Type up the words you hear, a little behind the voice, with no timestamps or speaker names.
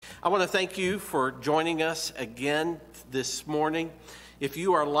I want to thank you for joining us again this morning. If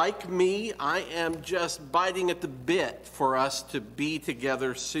you are like me, I am just biting at the bit for us to be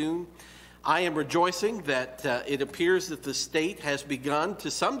together soon. I am rejoicing that it appears that the state has begun to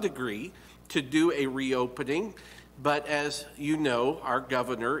some degree to do a reopening. But as you know, our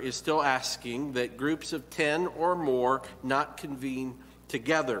governor is still asking that groups of 10 or more not convene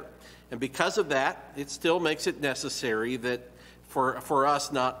together. And because of that, it still makes it necessary that for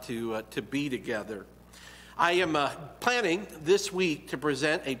us not to be together. I am planning this week to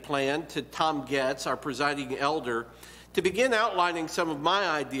present a plan to Tom Getz, our presiding elder, to begin outlining some of my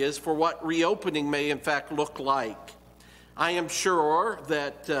ideas for what reopening may in fact look like. I am sure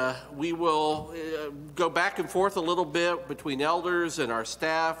that we will go back and forth a little bit between elders and our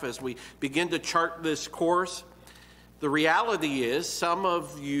staff as we begin to chart this course. The reality is some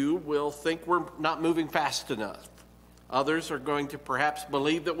of you will think we're not moving fast enough. Others are going to perhaps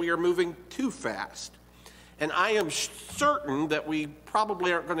believe that we are moving too fast. And I am certain that we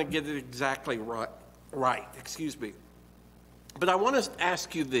probably aren't going to get it exactly right. But I want to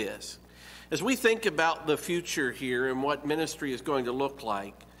ask you this. As we think about the future here and what ministry is going to look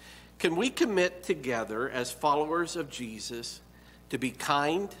like, can we commit together as followers of Jesus to be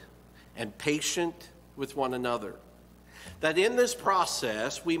kind and patient with one another? That in this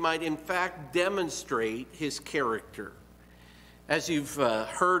process, we might in fact demonstrate his character. As you've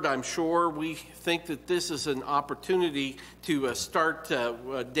heard, I'm sure, we think that this is an opportunity to start,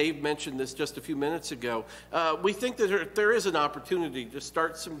 Dave mentioned this just a few minutes ago, we think that there is an opportunity to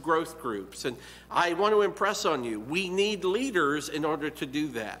start some growth groups. And I want to impress on you, we need leaders in order to do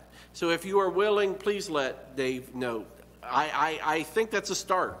that. So if you are willing, please let Dave know. I think that's a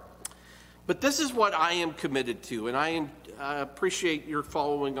start. But this is what I am committed to, and I appreciate your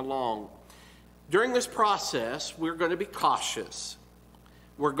following along. During this process, we're going to be cautious.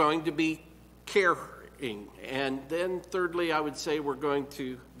 We're going to be caring. And then thirdly, I would say we're going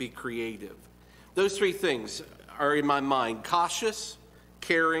to be creative. Those three things are in my mind: cautious,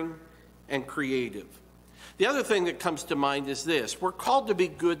 caring, and creative. The other thing that comes to mind is this: we're called to be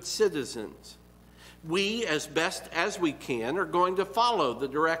good citizens. We, as best as we can, are going to follow the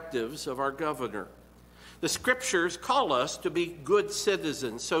directives of our governor. The scriptures call us to be good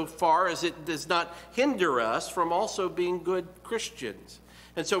citizens so far as it does not hinder us from also being good Christians.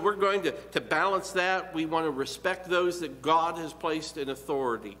 And so we're going to balance that. We want to respect those that God has placed in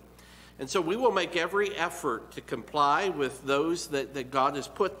authority. And so we will make every effort to comply with those that God has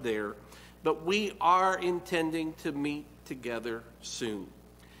put there. But we are intending to meet together soon.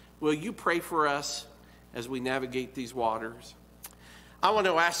 Will you pray for us as we navigate these waters? I want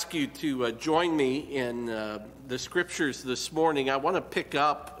to ask you to join me in the scriptures this morning. I want to pick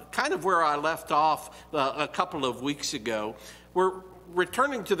up kind of where I left off a couple of weeks ago. We're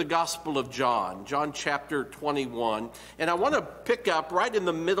returning to the Gospel of John, John chapter 21, and I want to pick up right in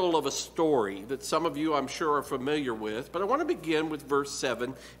the middle of a story that some of you, I'm sure, are familiar with, but I want to begin with verse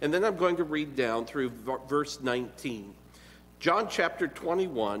 7, and then I'm going to read down through verse 19. John chapter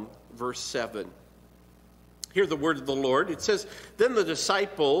 21, verse 7. Hear the word of the Lord. It says, "Then the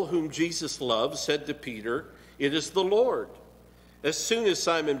disciple whom Jesus loved said to Peter, 'It is the Lord.' As soon as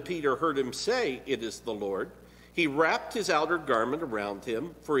Simon Peter heard him say, 'It is the Lord,' he wrapped his outer garment around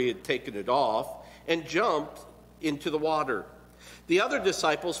him, for he had taken it off, and jumped into the water. The other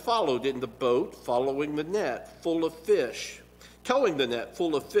disciples followed in the boat, following the net full of fish, towing the net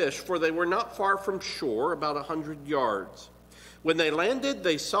full of fish, for they were not far from shore, about 100 yards. When they landed,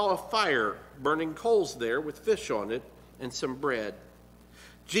 they saw a fire burning coals there with fish on it and some bread.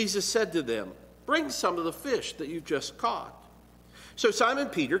 Jesus said to them, 'Bring some of the fish that you've just caught.' So Simon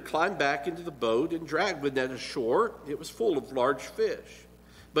Peter climbed back into the boat and dragged the net ashore. It was full of large fish,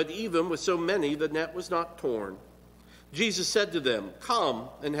 but even with so many, the net was not torn. Jesus said to them, 'Come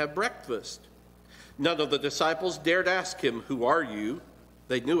and have breakfast.' None of the disciples dared ask him, 'Who are you?'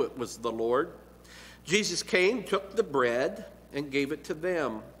 They knew it was the Lord. Jesus came, took the bread, and gave it to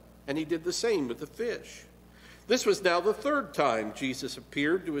them, and he did the same with the fish. This was now the third time Jesus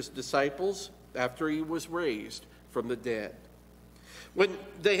appeared to his disciples after he was raised from the dead. When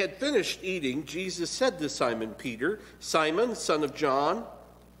they had finished eating, Jesus said to Simon Peter, 'Simon, son of John,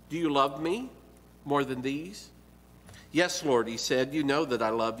 do you love me more than these?' 'Yes, Lord,' he said, 'you know that I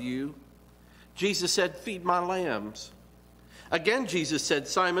love you.' Jesus said, 'Feed my lambs.' Again Jesus said,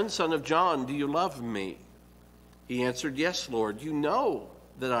 'Simon, son of John, do you love me?' He answered, 'Yes, Lord, you know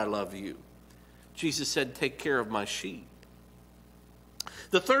that I love you.' Jesus said, 'Take care of my sheep.'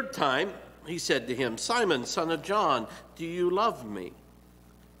 The third time he said to him, 'Simon, son of John, do you love me?'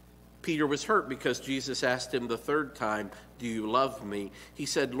 Peter was hurt because Jesus asked him the third time, do you love me? He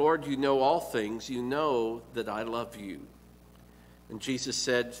said, Lord, you know all things. You know that I love you. And Jesus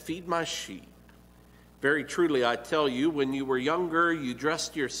said, feed my sheep. Very truly, I tell you, when you were younger, you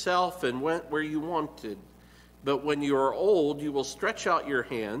dressed yourself and went where you wanted. But when you are old, you will stretch out your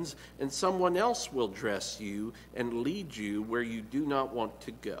hands, and someone else will dress you and lead you where you do not want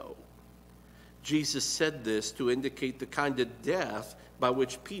to go. Jesus said this to indicate the kind of death by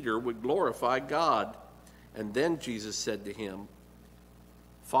which Peter would glorify God. And then Jesus said to him,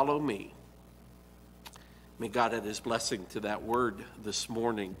 follow me. May God add his blessing to that word this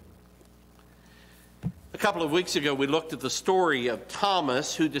morning. A couple of weeks ago, we looked at the story of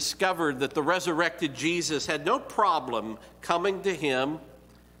Thomas, who discovered that the resurrected Jesus had no problem coming to him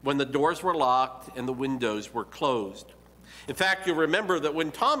when the doors were locked and the windows were closed. In fact, you'll remember that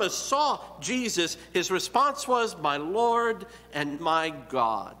when Thomas saw Jesus, his response was, my Lord and my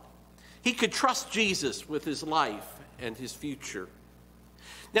God. He could trust Jesus with his life and his future.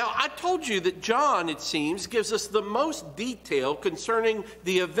 Now, I told you that John, it seems, gives us the most detail concerning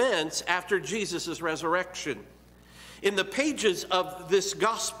the events after Jesus' resurrection. In the pages of this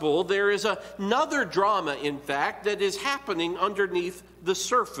gospel, there is another drama, in fact, that is happening underneath the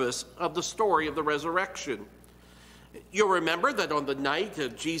surface of the story of the resurrection. You'll remember that on the night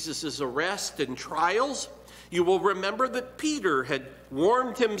of Jesus' arrest and trials, you will remember that Peter had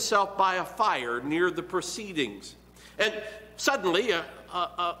warmed himself by a fire near the proceedings. And suddenly,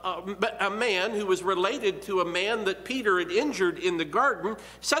 a man who was related to a man that Peter had injured in the garden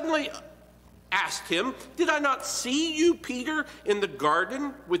suddenly asked him, did I not see you, Peter, in the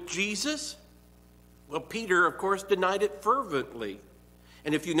garden with Jesus? Well, Peter, of course, denied it fervently.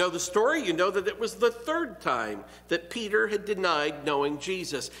 And if you know the story, you know that it was the third time that Peter had denied knowing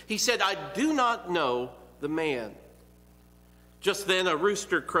Jesus. He said, I do not know the man. Just then a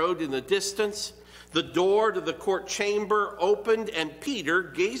rooster crowed in the distance. The door to the court chamber opened, and Peter,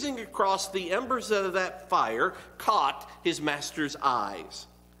 gazing across the embers of that fire, caught his master's eyes.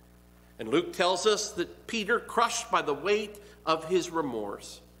 And Luke tells us that Peter, crushed by the weight of his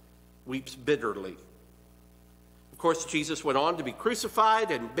remorse, weeps bitterly. Of course, Jesus went on to be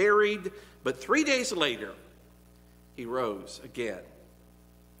crucified and buried, but 3 days later, he rose again.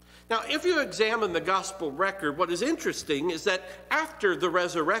 Now, if you examine the gospel record, what is interesting is that after the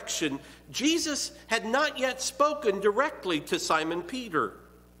resurrection, Jesus had not yet spoken directly to Simon Peter.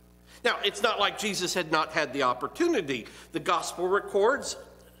 Now, it's not like Jesus had not had the opportunity. The gospel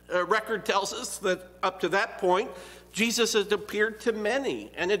record tells us that up to that point, Jesus had appeared to many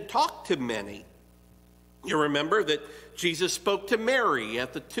and had talked to many. You remember that Jesus spoke to Mary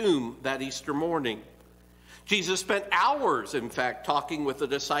at the tomb that Easter morning. Jesus spent hours, in fact, talking with the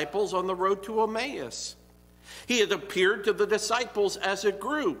disciples on the road to Emmaus. He had appeared to the disciples as a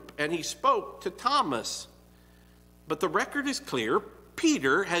group, and he spoke to Thomas. But the record is clear.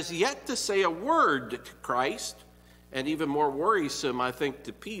 Peter has yet to say a word to Christ, and even more worrisome, I think,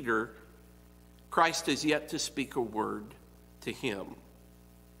 to Peter, Christ has yet to speak a word to him.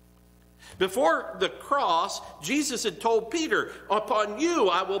 Before the cross, Jesus had told Peter, upon you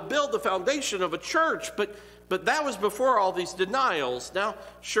I will build the foundation of a church, but that was before all these denials. Now,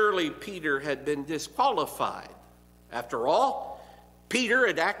 surely Peter had been disqualified. After all, Peter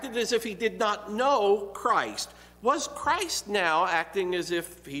had acted as if he did not know Christ. Was Christ now acting as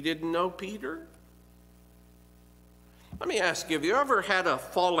if he didn't know Peter? Let me ask you, have you ever had a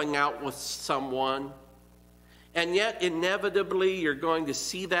falling out with someone, and yet inevitably you're going to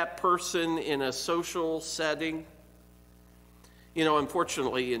see that person in a social setting? You know,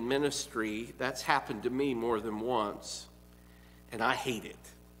 unfortunately in ministry, that's happened to me more than once, and I hate it.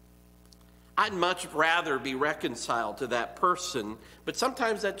 I'd much rather be reconciled to that person, but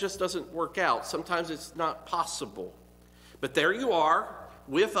sometimes that just doesn't work out. Sometimes it's not possible. But there you are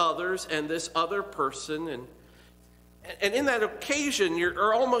with others and this other person, and in that occasion,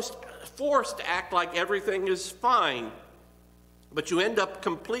 you're almost forced to act like everything is fine. But you end up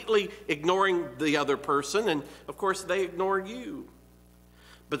completely ignoring the other person, and of course they ignore you.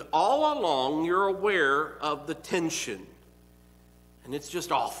 But all along, you're aware of the tension, and it's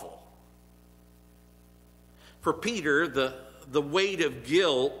just awful. For Peter, the weight of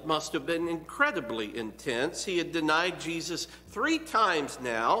guilt must have been incredibly intense. He had denied Jesus 3 times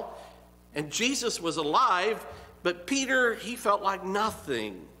now, and Jesus was alive, but Peter, he felt like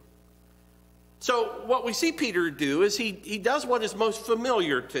nothing. So what we see Peter do is he does what is most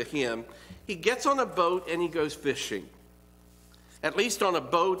familiar to him. He gets on a boat and he goes fishing. At least on a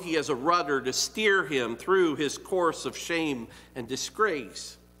boat, he has a rudder to steer him through his course of shame and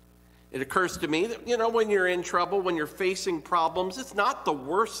disgrace. It occurs to me that, you know, when you're in trouble, when you're facing problems, it's not the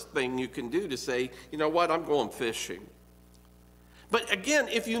worst thing you can do to say, you know what, I'm going fishing. But again,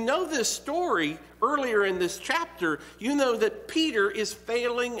 if you know this story earlier in this chapter, you know that Peter is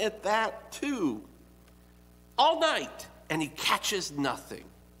failing at that too. All night, and he catches nothing.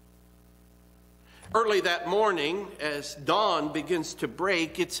 Early that morning, as dawn begins to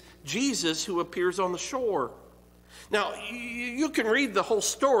break, it's Jesus who appears on the shore. Now, you can read the whole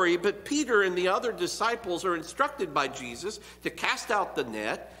story, but Peter and the other disciples are instructed by Jesus to cast out the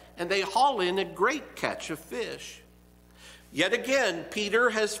net, and they haul in a great catch of fish. Yet again, Peter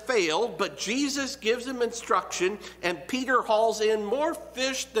has failed, but Jesus gives him instruction, and Peter hauls in more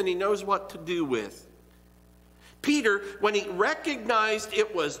fish than he knows what to do with. Peter, when he recognized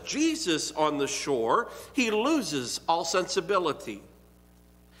it was Jesus on the shore, he loses all sensibility.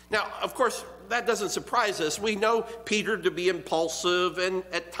 Now, of course, that doesn't surprise us. We know Peter to be impulsive and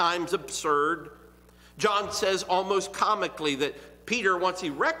at times absurd. John says almost comically that Peter, once he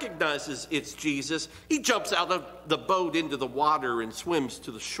recognizes it's Jesus, he jumps out of the boat into the water and swims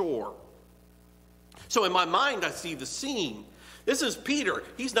to the shore. So in my mind, I see the scene. This is Peter.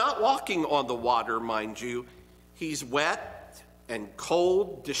 He's not walking on the water, mind you. He's wet and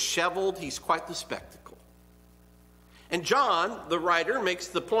cold, disheveled. He's quite the spectacle. And John, the writer, makes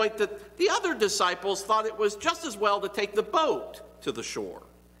the point that the other disciples thought it was just as well to take the boat to the shore.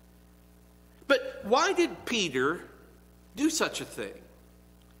 But why did Peter do such a thing?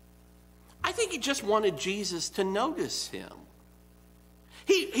 I think he just wanted Jesus to notice him.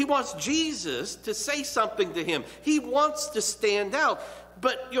 He wants Jesus to say something to him. He wants to stand out.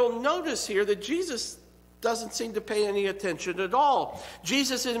 But you'll notice here that Jesus doesn't seem to pay any attention at all.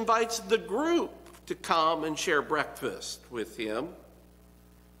 Jesus invites the group to come and share breakfast with him.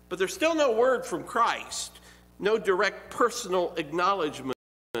 But there's still no word from Christ, no direct personal acknowledgement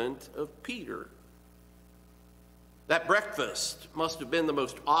of Peter. That breakfast must have been the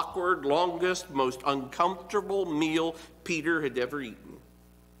most awkward, longest, most uncomfortable meal Peter had ever eaten.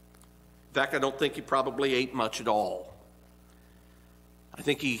 In fact, I don't think he probably ate much at all. I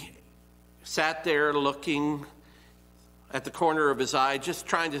think he sat there looking at the corner of his eye, just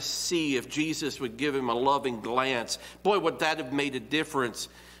trying to see if Jesus would give him a loving glance. Boy, would that have made a difference.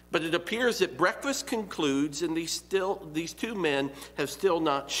 But it appears that breakfast concludes, and these two men have still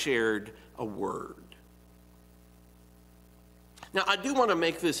not shared a word. Now, I do want to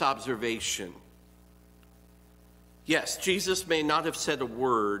make this observation. Yes, Jesus may not have said a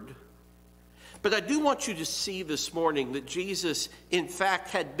word, but I do want you to see this morning that Jesus, in fact,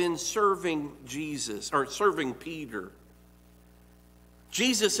 had been serving Peter.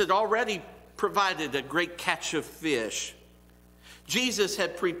 Jesus had already provided a great catch of fish. Jesus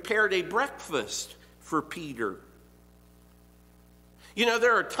had prepared a breakfast for Peter. You know,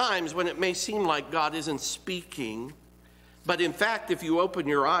 there are times when it may seem like God isn't speaking, but in fact, if you open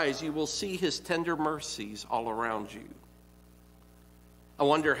your eyes, you will see his tender mercies all around you. I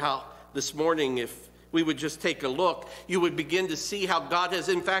wonder how this morning, if we would just take a look, you would begin to see how God has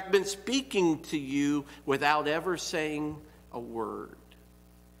in fact been speaking to you without ever saying a word.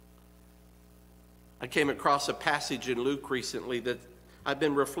 I came across a passage in Luke recently that I've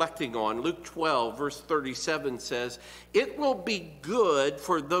been reflecting on. Luke 12, verse 37 says, "It will be good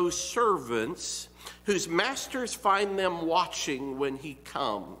for those servants whose masters find them watching when he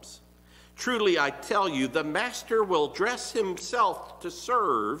comes. Truly, I tell you, the master will dress himself to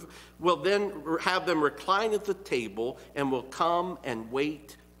serve, will then have them recline at the table, and will come and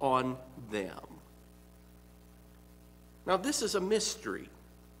wait on them." Now, this is a mystery.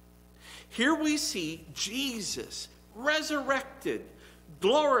 Here we see Jesus resurrected,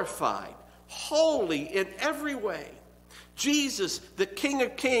 glorified, holy in every way. Jesus, the King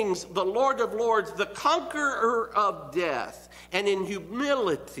of Kings, the Lord of Lords, the conqueror of death, and in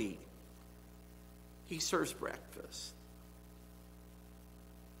humility, he serves breakfast.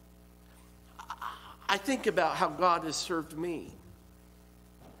 I think about how God has served me.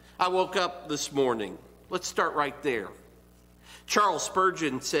 I woke up this morning. Let's start right there. Charles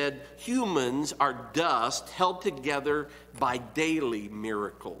Spurgeon said, "Humans are dust held together by daily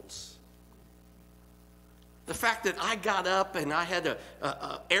miracles." The fact that I got up and I had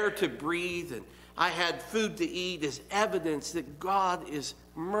air to breathe and I had food to eat is evidence that God is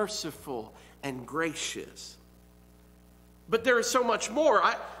merciful and gracious. But there is so much more.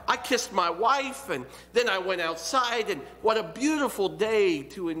 I kissed my wife, and then I went outside, and what a beautiful day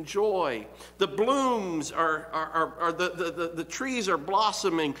to enjoy. The blooms the trees are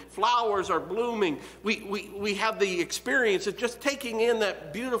blossoming, flowers are blooming. We have the experience of just taking in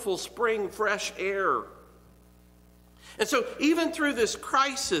that beautiful spring fresh air. And so even through this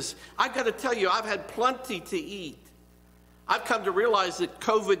crisis, I've got to tell you, I've had plenty to eat. I've come to realize that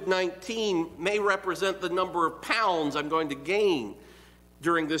COVID-19 may represent the number of pounds I'm going to gain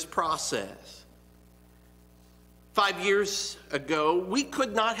during this process. 5 years ago, we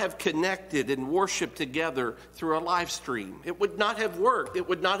could not have connected and worshiped together through a live stream. It would not have worked. It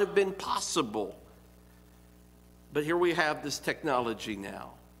would not have been possible. But here we have this technology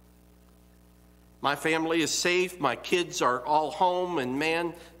now. My family is safe. My kids are all home, and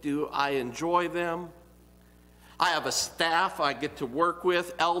man, do I enjoy them. I have a staff I get to work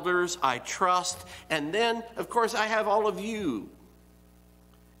with, elders I trust, and then, of course, I have all of you.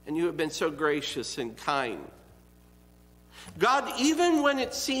 And you have been so gracious and kind. God, even when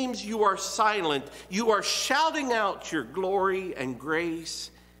it seems you are silent, you are shouting out your glory and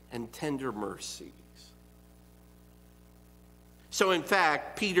grace and tender mercies. So in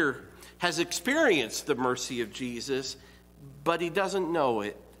fact, Peter has experienced the mercy of Jesus, but he doesn't know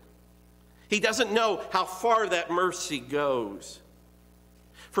it. He doesn't know how far that mercy goes.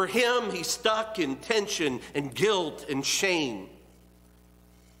 For him, he's stuck in tension and guilt and shame.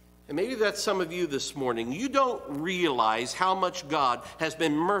 And maybe that's some of you this morning. You don't realize how much God has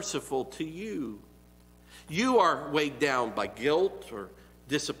been merciful to you. You are weighed down by guilt or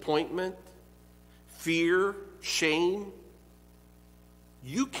disappointment, fear, shame.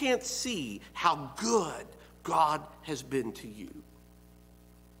 You can't see how good God has been to you.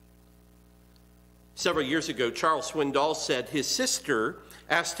 Several years ago, Charles Swindoll said his sister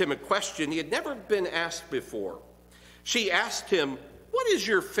asked him a question he had never been asked before. She asked him, "What is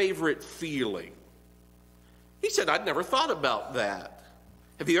your favorite feeling?" He said, "I'd never thought about that."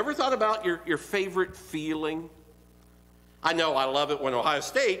 Have you ever thought about your favorite feeling? I know I love it when Ohio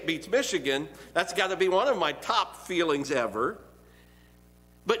State beats Michigan. That's got to be one of my top feelings ever.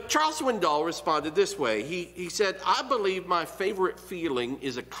 But Charles Swindoll responded this way. He said, "I believe my favorite feeling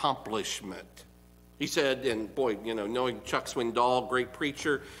is accomplishment." He said, and boy, knowing Chuck Swindoll, great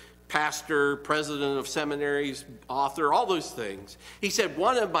preacher, pastor, president of seminaries, author, all those things. He said,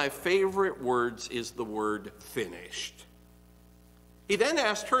 one of my favorite words is the word finished. He then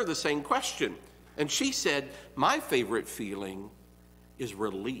asked her the same question, and she said, my favorite feeling is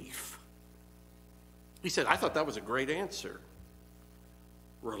relief. He said, I thought that was a great answer.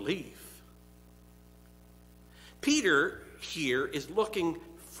 Relief. Peter here is looking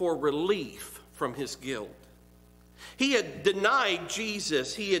for relief from his guilt. He had denied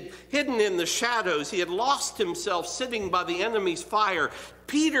Jesus. He had hidden in the shadows. He had lost himself sitting by the enemy's fire.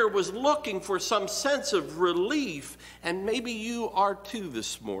 Peter was looking for some sense of relief, and maybe you are too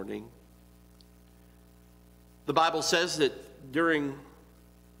this morning. The Bible says that during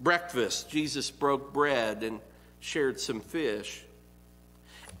breakfast, Jesus broke bread and shared some fish.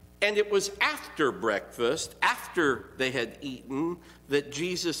 And it was after breakfast, after they had eaten, that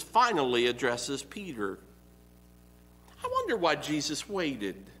Jesus finally addresses Peter. I wonder why Jesus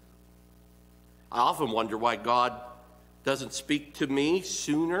waited. I often wonder why God doesn't speak to me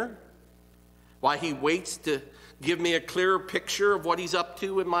sooner, why he waits to give me a clearer picture of what he's up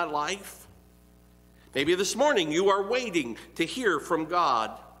to in my life. Maybe this morning you are waiting to hear from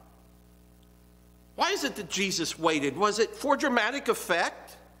God. Why is it that Jesus waited? Was it for dramatic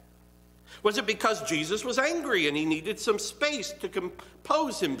effect? Was it because Jesus was angry and he needed some space to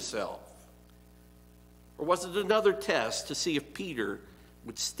compose himself? Or was it another test to see if Peter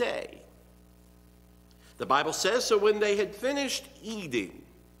would stay? The Bible says, so when they had finished eating,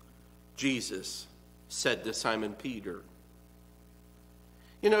 Jesus said to Simon Peter.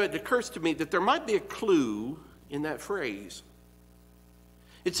 It occurs to me that there might be a clue in that phrase.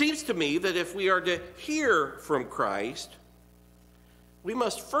 It seems to me that if we are to hear from Christ, we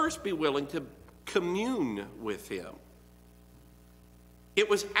must first be willing to commune with him. It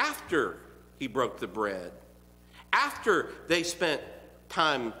was after he broke the bread, after they spent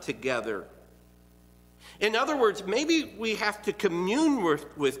time together. In other words, maybe we have to commune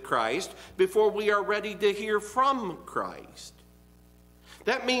with Christ before we are ready to hear from Christ.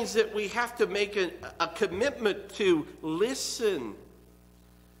 That means that we have to make a commitment to listen,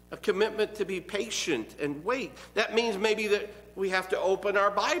 a commitment to be patient and wait. That means maybe that we have to open our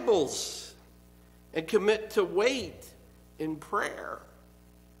Bibles and commit to wait in prayer.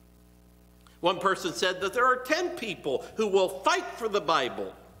 One person said that there are 10 people who will fight for the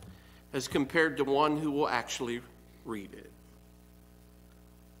Bible as compared to one who will actually read it.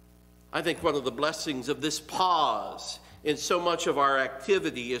 I think one of the blessings of this pause in so much of our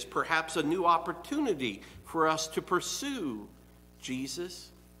activity is perhaps a new opportunity for us to pursue Jesus.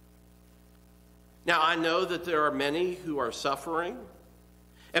 Now, I know that there are many who are suffering.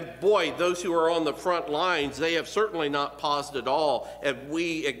 And boy, those who are on the front lines, they have certainly not paused at all. And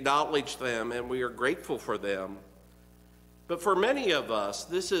we acknowledge them and we are grateful for them. But for many of us,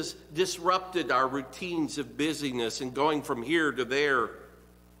 this has disrupted our routines of busyness and going from here to there.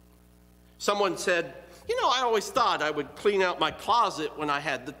 Someone said, I always thought I would clean out my closet when I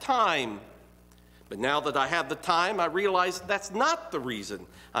had the time. But now that I have the time, I realize that's not the reason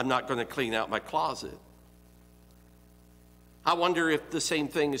I'm not going to clean out my closet. I wonder if the same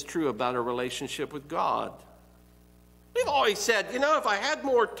thing is true about our relationship with God. We've always said, if I had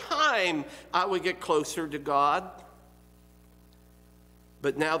more time, I would get closer to God.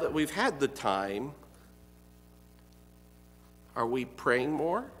 But now that we've had the time, are we praying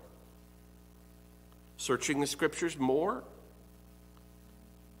more? Searching the scriptures more?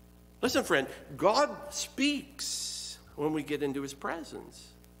 Listen, friend, God speaks when we get into his presence,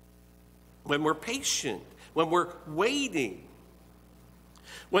 when we're patient, when we're waiting.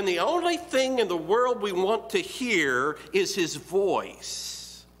 When the only thing in the world we want to hear is his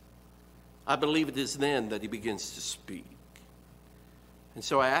voice, I believe it is then that he begins to speak. And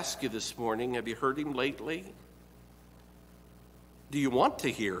so I ask you this morning, have you heard him lately? Do you want to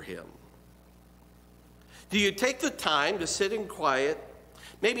hear him? Do you take the time to sit in quiet,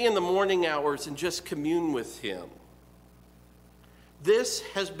 maybe in the morning hours, and just commune with him? This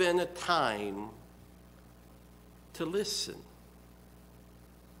has been a time to listen.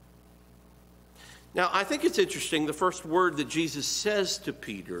 Now, I think it's interesting, the first word that Jesus says to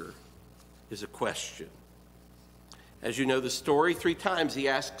Peter is a question. As you know the story, 3 times he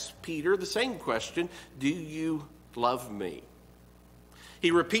asks Peter the same question, do you love me?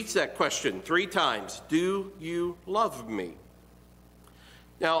 He repeats that question 3 times, do you love me?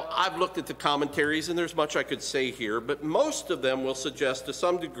 Now, I've looked at the commentaries, and there's much I could say here, but most of them will suggest to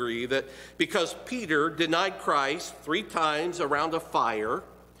some degree that because Peter denied Christ 3 times around a fire,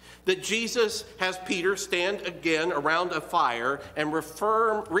 that Jesus has Peter stand again around a fire and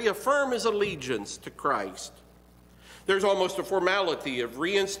reaffirm his allegiance to Christ. There's almost a formality of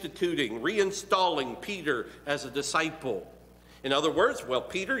reinstalling Peter as a disciple. In other words, well,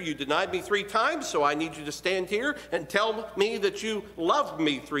 Peter, you denied me 3 times, so I need you to stand here and tell me that you loved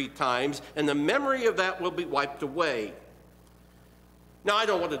me 3 times, and the memory of that will be wiped away. Now, I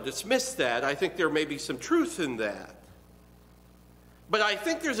don't want to dismiss that. I think there may be some truth in that. But I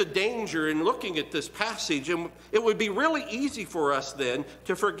think there's a danger in looking at this passage, and it would be really easy for us then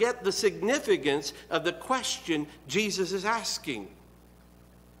to forget the significance of the question Jesus is asking.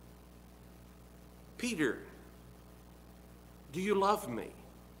 Peter, do you love me?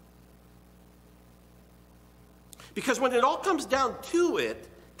 Because when it all comes down to it,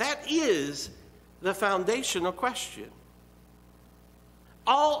 that is the foundational question.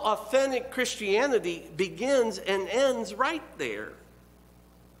 All authentic Christianity begins and ends right there.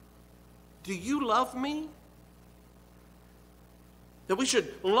 Do you love me? That we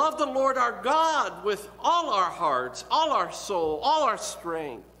should love the Lord our God with all our hearts, all our soul, all our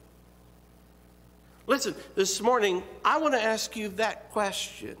strength. Listen, this morning, I want to ask you that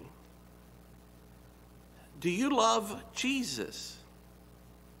question. Do you love Jesus?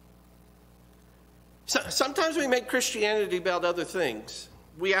 Sometimes we make Christianity about other things.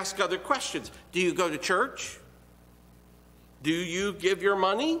 We ask other questions. Do you go to church? Do you give your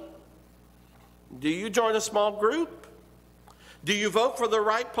money? Do you join a small group? Do you vote for the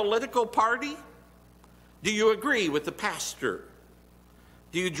right political party? Do you agree with the pastor?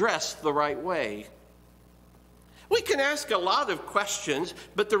 Do you dress the right way? We can ask a lot of questions,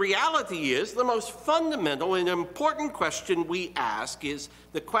 but the reality is the most fundamental and important question we ask is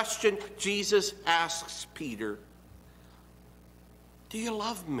the question Jesus asks Peter. Do you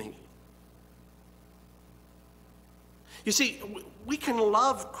love me? You see, we can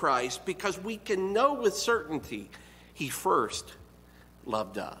love Christ because we can know with certainty he first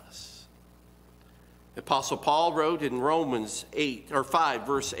loved us. The Apostle Paul wrote in Romans 5,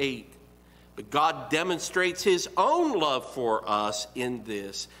 verse 8, but God demonstrates his own love for us in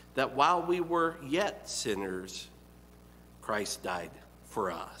this, that while we were yet sinners, Christ died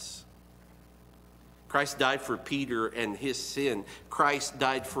for us. Christ died for Peter and his sin. Christ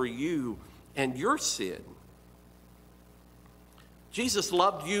died for you and your sin. Jesus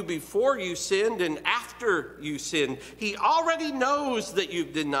loved you before you sinned and after you sinned. He already knows that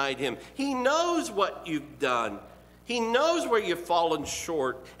you've denied him. He knows what you've done. He knows where you've fallen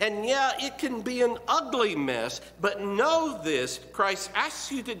short. And yeah, it can be an ugly mess, but know this. Christ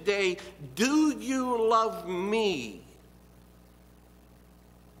asks you today, do you love me?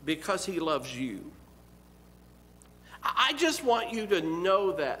 Because he loves you. I just want you to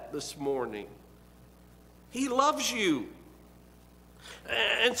know that this morning. He loves you.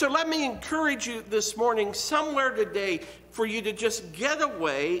 And so let me encourage you this morning, somewhere today, for you to just get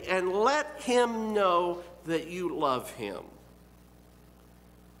away and let him know that you love him.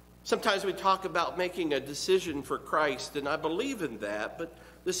 Sometimes we talk about making a decision for Christ, and I believe in that, but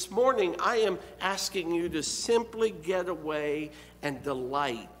this morning I am asking you to simply get away and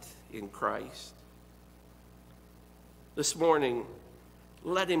delight in Christ. This morning,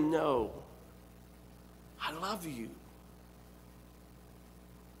 let him know, I love you.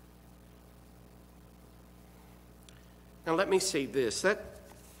 Now let me say this, that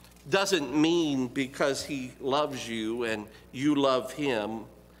doesn't mean because he loves you and you love him,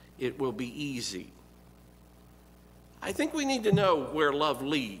 it will be easy. I think we need to know where love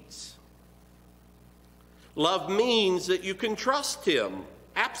leads. Love means that you can trust him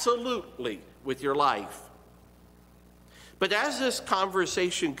absolutely with your life. But as this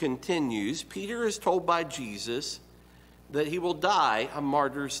conversation continues, Peter is told by Jesus that he will die a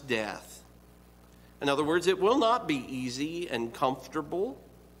martyr's death. In other words, it will not be easy and comfortable.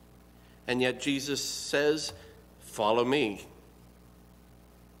 And yet Jesus says, follow me.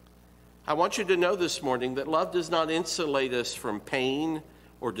 I want you to know this morning that love does not insulate us from pain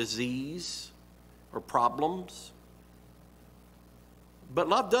or disease or problems. But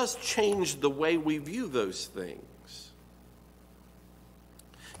love does change the way we view those things.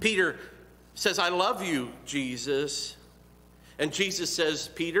 Peter says, I love you, Jesus. And Jesus says,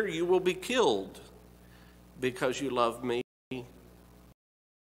 Peter, you will be killed because you love me.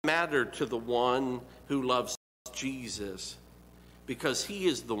 Matter to the one who loves Jesus, because he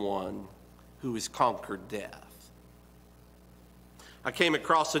is the one who has conquered death. I came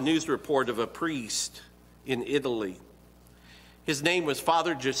across a news report of a priest in Italy. His name was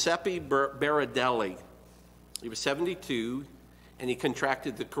Father Giuseppe Berardelli. He was 72, and he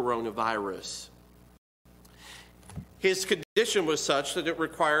contracted the coronavirus. His condition was such that it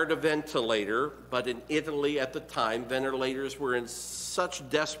required a ventilator, but in Italy at the time, ventilators were in such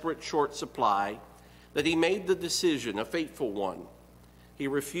desperate short supply that he made the decision, a fateful one. He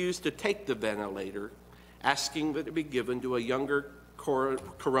refused to take the ventilator, asking that it be given to a younger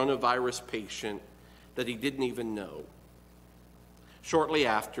coronavirus patient that he didn't even know. Shortly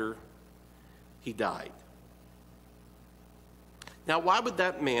after, he died. Now, why would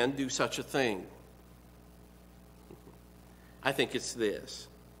that man do such a thing? I think it's this.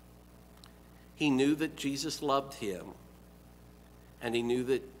 He knew that Jesus loved him, and he knew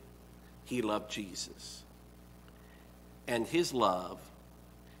that he loved Jesus. And his love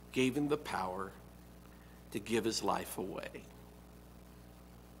gave him the power to give his life away.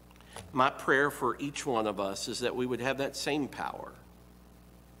 My prayer for each one of us is that we would have that same power.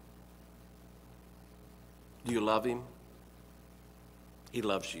 Do you love him? He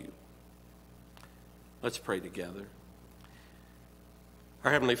loves you. Let's pray together.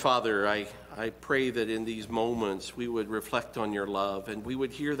 Our Heavenly Father, I pray that in these moments we would reflect on your love and we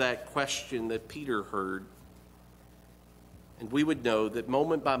would hear that question that Peter heard. And we would know that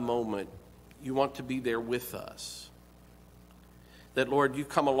moment by moment you want to be there with us. That, Lord, you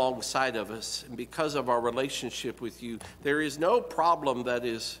come alongside of us, and because of our relationship with you, there is no problem that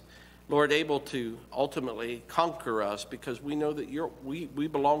is, Lord, able to ultimately conquer us because we know that we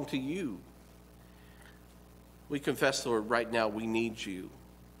belong to you. We confess, Lord, right now we need you.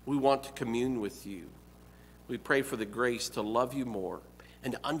 We want to commune with you. We pray for the grace to love you more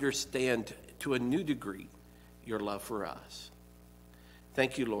and to understand to a new degree your love for us.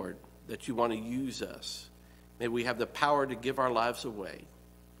 Thank you, Lord, that you want to use us. May we have the power to give our lives away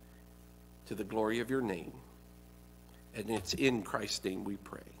to the glory of your name. And it's in Christ's name we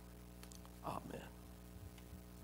pray. Amen.